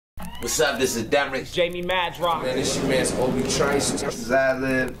What's up? This is Demrick. Jamie Madrock. Man, this your man's Obi Trice. This is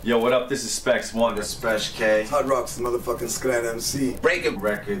Ad-Lib. Yo, what up? This is Spesh One. This is Spesh K. Hot Rock's motherfucking Skot MC. Breaking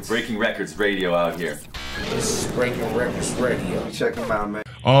Records. Breaking Records Radio out here. This is Breaking Records Radio. Check them out, man.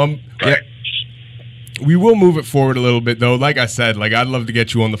 Yeah. We will move it forward a little bit, though. Like I said, like I'd love to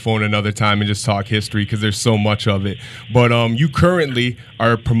get you on the phone another time and just talk history because there's so much of it. But you currently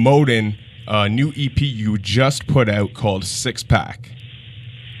are promoting a new EP you just put out called Six Pack.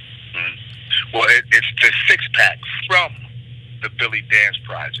 Well, it's the Six Pack from the Billy Dance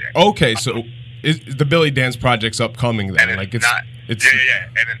Project. Okay, so is the Billy Dance Project's upcoming then? And like it's not, and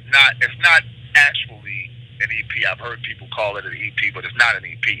it's not actually an EP. I've heard people call it an EP, but it's not an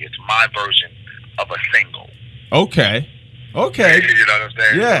EP. It's my version of a single. Okay. You know what I'm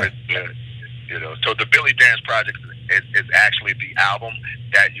saying? Yeah. So the Billy Dance Project is actually the album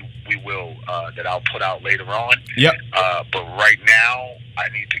that that I'll put out later on. Yep. But right now, I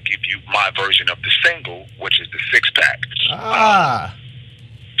need to give you my version of the single, which is the Six Pack.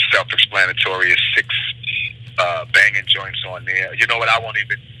 Self-explanatory is 6 banging joints on there. You know what? I won't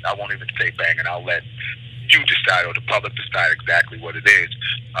even say banging. I'll let you decide, or the public decide exactly what it is.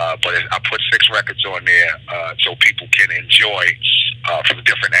 But I put 6 records on there so people can enjoy from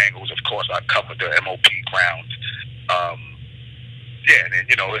different angles. Of course, I covered the M.O.P grounds. And then,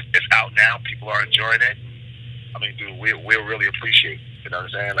 it's out now. People are enjoying it. I mean, dude, we'll really appreciate it. You know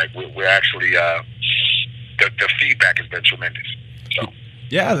what I'm saying? Like, we're actually, the feedback has been tremendous. So,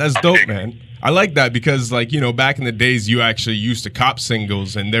 yeah, that's dope, man. I like that because, like, back in the days, you actually used to cop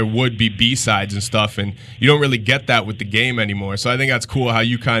singles and there would be B-sides and stuff, and you don't really get that with the game anymore. So I think that's cool how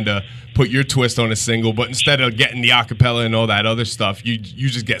you kind of put your twist on a single, but instead of getting the acapella and all that other stuff, you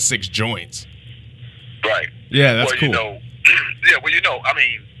just get 6 joints. Right. Yeah, that's cool. I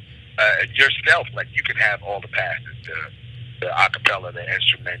mean, yourself, like, you can have all the passes, the acapella, the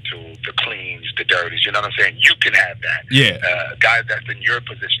instrumental, the cleans, the dirties. You know what I'm saying? You can have that. Yeah. Guys that's in your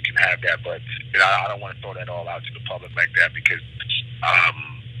position can have that, but I don't want to throw that all out to the public like that because,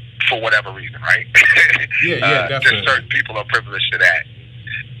 for whatever reason, right? Yeah, definitely. Just certain people are privileged to that.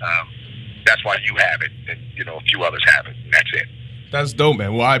 That's why you have it, and a few others have it. And that's it. That's dope,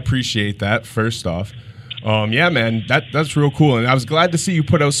 man. Well, I appreciate that. First off. Yeah, man, that's real cool, and I was glad to see you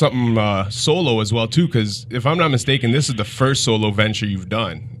put out something solo as well too. Because if I'm not mistaken, this is the first solo venture you've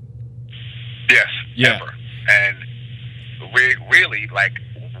done. Yes, yeah. Ever. And really, like,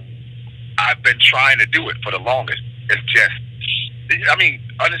 I've been trying to do it for the longest. It's just, I mean,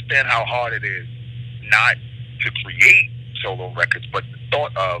 understand how hard it is not to create solo records, but the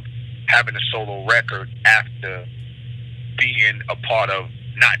thought of having a solo record after being a part of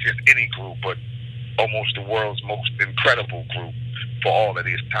not just any group, but almost the world's most incredible group for all of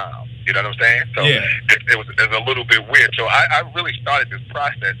this time. You know what I'm saying? So yeah. it was a little bit weird. So I really started this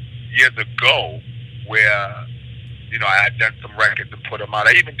process years ago where, I had done some records and put them out.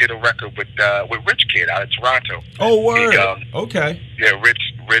 I even did a record with Rich Kid out of Toronto. Oh, word. Okay. Yeah,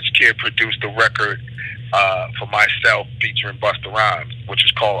 Rich Kid produced a record for myself featuring Busta Rhymes, which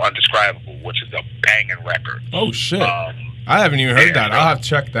is called Undescribable, which is a banging record. Oh, shit. I haven't even heard that. I'll have to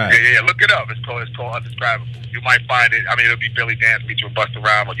check that. Yeah, look it up. It's called Undescribable. You might find it. I mean, it'll be Billy Dance featuring Busta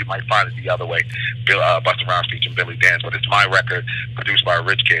Rhymes, or you might find it the other way, Busta Rhymes featuring Billy Dance. But it's my record, produced by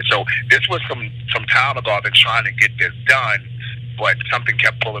Rich Kid. So this was some time ago. I've been trying to get this done, but something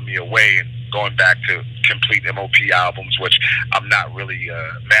kept pulling me away and going back to complete M.O.P albums, which I'm not really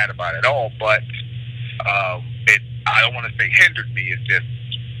mad about at all. But I don't want to say hindered me. It's just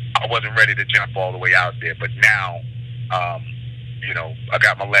I wasn't ready to jump all the way out there. But now, I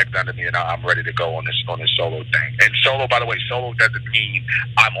got my legs under me and I'm ready to go on this solo thing. And solo, by the way, solo doesn't mean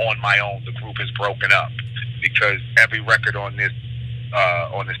I'm on my own. The group is broken up because every record on this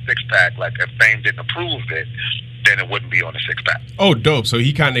 6 pack, like if Fame didn't approve it, then it wouldn't be on the 6 pack. Oh, dope. So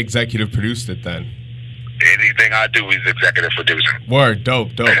he kind of executive produced it then. Anything I do is executive producing. Word,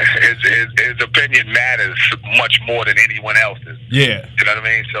 dope. His opinion matters much more than anyone else's. Yeah. You know what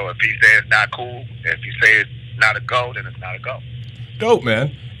I mean? So if he says it's not cool, if he says it's not a go, then it's not a go. Dope,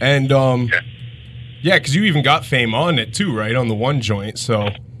 man. And yeah, because you even got Fame on it too, right? On the one joint. So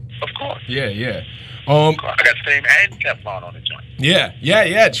of course. Yeah. I got Fame and Teflon on the joint.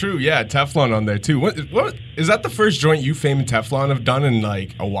 Yeah, true. Yeah, Teflon on there too. What is that the first joint you, Fame, and Teflon have done in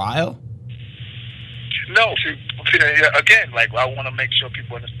like a while? No, see, again, like I want to make sure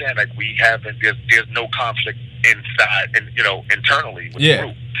people understand, like we haven't. There's no conflict inside, and internally with the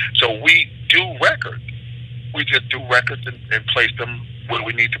group. So we do records. We just do records and place them where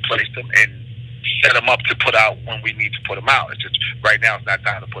we need to place them, and set them up to put out when we need to put them out. It's just right now it's not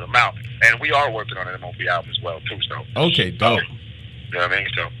time to put them out, and we are working on an M.O.P album as well too. So okay, dope. You know what I mean?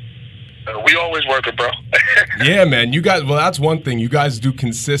 So We always working, bro. Yeah, man. You guys, well, that's one thing. You guys do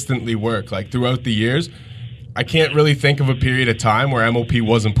consistently work, like throughout the years. I can't really think of a period of time where M.O.P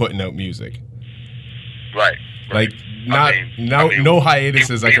wasn't putting out music. Right. Like, no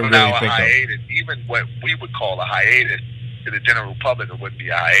hiatuses I can really think of. Even what we would call a hiatus to the general public, it wouldn't be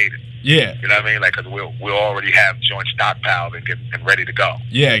a hiatus. Yeah. You know what I mean? Like, because we'll already have joints stockpiled and ready to go.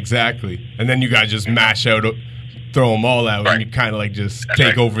 Yeah, exactly. And then you guys just mash out, throw them all out, and you kind of like just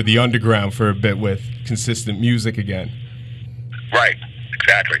take over the underground for a bit with consistent music again. Right.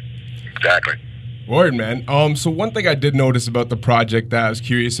 Exactly. Word, man. So one thing I did notice about the project that I was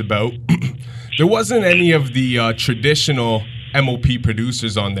curious about, there wasn't any of the traditional M.O.P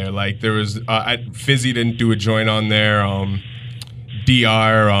producers on there. Like there was, Fizzy didn't do a joint on there.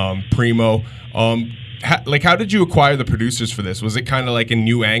 DR, Primo. How did you acquire the producers for this? Was it kind of like a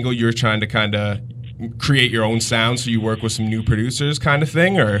new angle? You were trying to kind of create your own sound, so you work with some new producers, kind of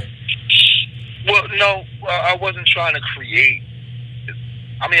thing, or? Well, no, I wasn't trying to create.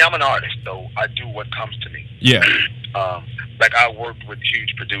 I mean, I'm an artist, so I do what comes to me. Yeah. Like I worked with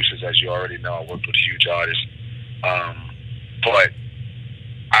huge producers, as you already know. I worked with huge artists, but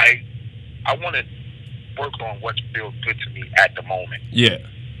I want to work on what feels good to me at the moment. Yeah.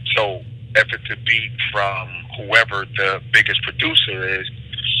 So if it's a beat from whoever the biggest producer is,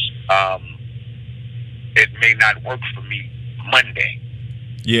 it may not work for me Monday.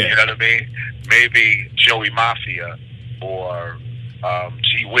 Yeah. You know what I mean? Maybe Joey Mafia or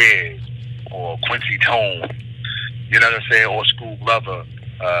G Wiz or Quincy Tone, you know what I'm saying, or School Lover,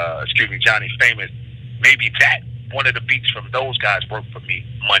 Johnny Famous. Maybe that one of the beats from those guys work for me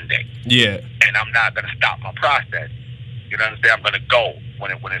Monday. Yeah. And I'm not gonna stop my process. You know what I'm saying? I'm gonna go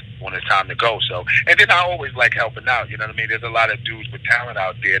when it's time to go. So, and then I always like helping out. You know what I mean? There's a lot of dudes with talent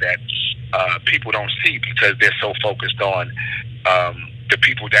out there that people don't see because they're so focused on the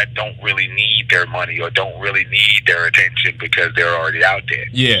people that don't really need their money or don't really need their attention because they're already out there.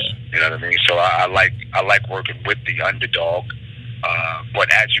 Yeah. You know what I mean? So I like working with the underdog. But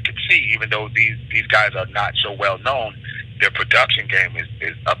as you can see, even though these guys are not so well known, their production game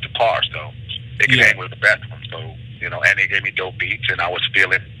is up to par. So they can hang with the best of them. So, you know, and they gave me dope beats, and I was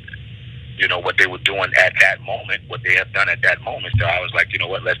feeling, you know, what they were doing at that moment, what they have done at that moment. So I was like, you know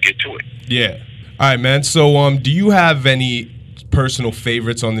what, let's get to it. Yeah. All right, man. So do you have any personal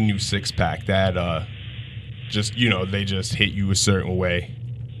favorites on the new 6-pack that just, you know, they just hit you a certain way?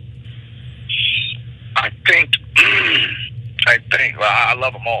 I think well, I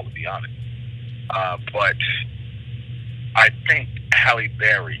love them all, to be honest. But I think Halle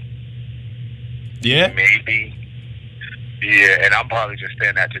Berry. Yeah? Maybe. Yeah, and I'm probably just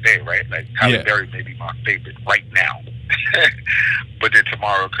saying that today, right? Like, Halle Berry may be my favorite right now. But then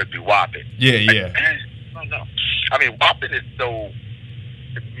tomorrow could be Whoppin'. Yeah, yeah. Like, I don't know. I mean, Whoppin' is so,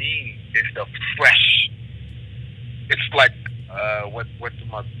 to me, it's the fresh. It's like, what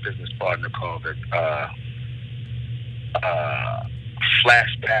my business partner called it?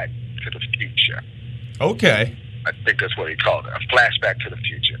 Flashback to the future. Okay. I think that's what he called it. A flashback to the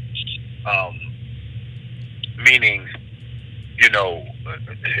future. Meaning, you know,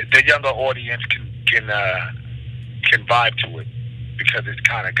 the younger audience can vibe to it because it's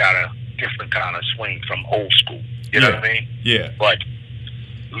kind of got a different kind of swing from old school. You know what I mean? Yeah. But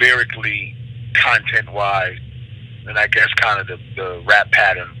lyrically, content-wise, and I guess kind of the rap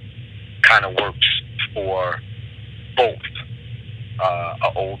pattern kind of works for both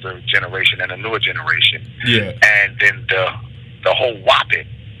an older generation and a newer generation. Yeah. And then the whole Whoppin',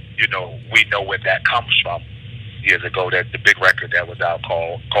 you know, we know where that comes from. Years ago, that the big record that was out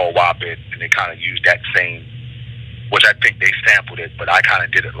called Whoppin', and they kind of used that same, which I think they sampled it, but I kind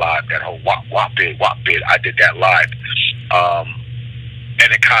of did it live. That whole Whoppin', I did that live,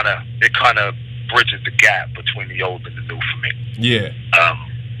 and it kind of bridges the gap between the old and the new for me. Yeah.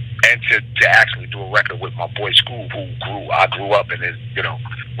 And to actually do a record with my boy School, I grew up in his, you know,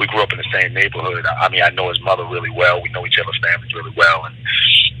 we grew up in the same neighborhood. I mean, I know his mother really well. We know each other's families really well, and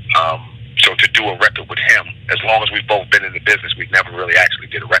so to do a record with him, as long as we've both been in the business, we've never really actually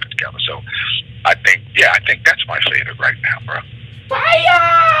did a record together. So I think that's my favorite right now, bro.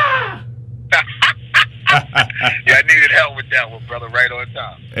 Fire! Yeah, I needed help with that one, brother. Right on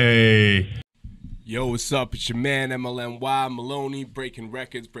time. Hey. Yo, what's up? It's your man, MLNY, Maloney, Breaking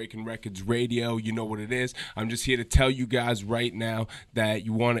Records Radio. You know what it is. I'm just here to tell you guys right now that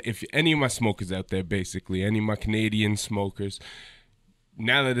you want to, if any of my smokers out there, basically, any of my Canadian smokers,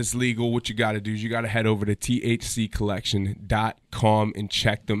 now that it's legal, what you got to do is you got to head over to thccollection.com and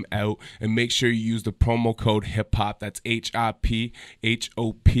check them out. And make sure you use the promo code HIPHOP. That's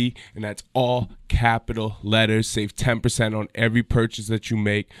HIPHOP, and that's all capital letters. Save 10% on every purchase that you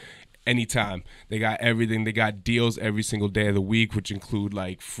make. anytime. They got everything. They got deals every single day of the week, which include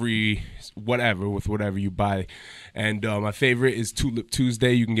like free whatever with whatever you buy. And my favorite is Tulip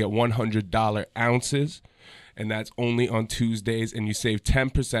Tuesday. You can get $100 ounces, and that's only on Tuesdays, and you save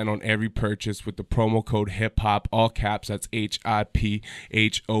 10% on every purchase with the promo code HIPHOP, all caps. That's HIPHOP.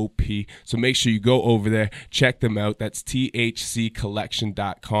 So make sure you go over there, check them out. That's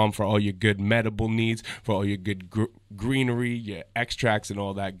thccollection.com for all your good medible needs, for all your good greenery, your extracts, and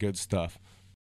all that good stuff.